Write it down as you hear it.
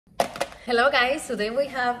Hello guys, today we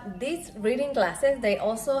have these reading glasses. They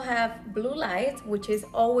also have blue light, which is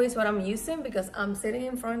always what I'm using because I'm sitting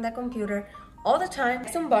in front of the computer all the time.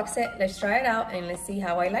 Let's unbox it, let's try it out, and let's see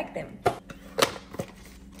how I like them.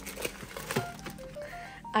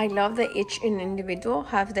 I love that each individual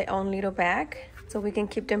have their own little bag so we can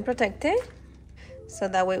keep them protected, so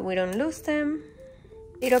that way we don't lose them.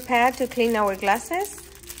 Little pad to clean our glasses.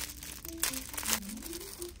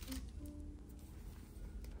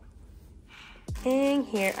 And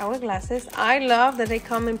here our glasses. I love that they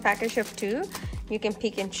come in package of 2. You can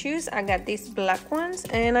pick and choose. I got these black ones,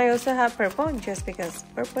 and I also have purple just because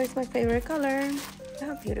purple is my favorite color.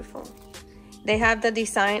 How beautiful. They have the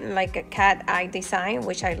design like a cat eye design,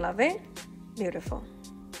 which I love it. Beautiful.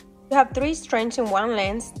 You have 3 strands in one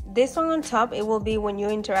lens. This one on top, it will be when you're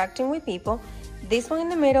interacting with people. This one in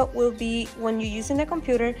the middle will be when you're using the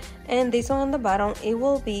computer, and this one on the bottom, it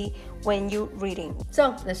will be when you're reading.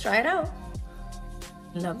 So let's try it out.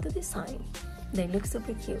 Love the design. They look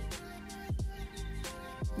super cute.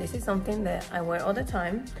 This is something that I wear all the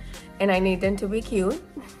time, and I need them to be cute.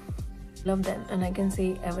 Love them, and I can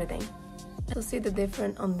see everything. So see the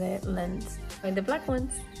difference on the lens by the black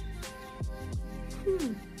ones.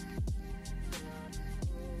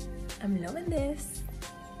 I'm loving this.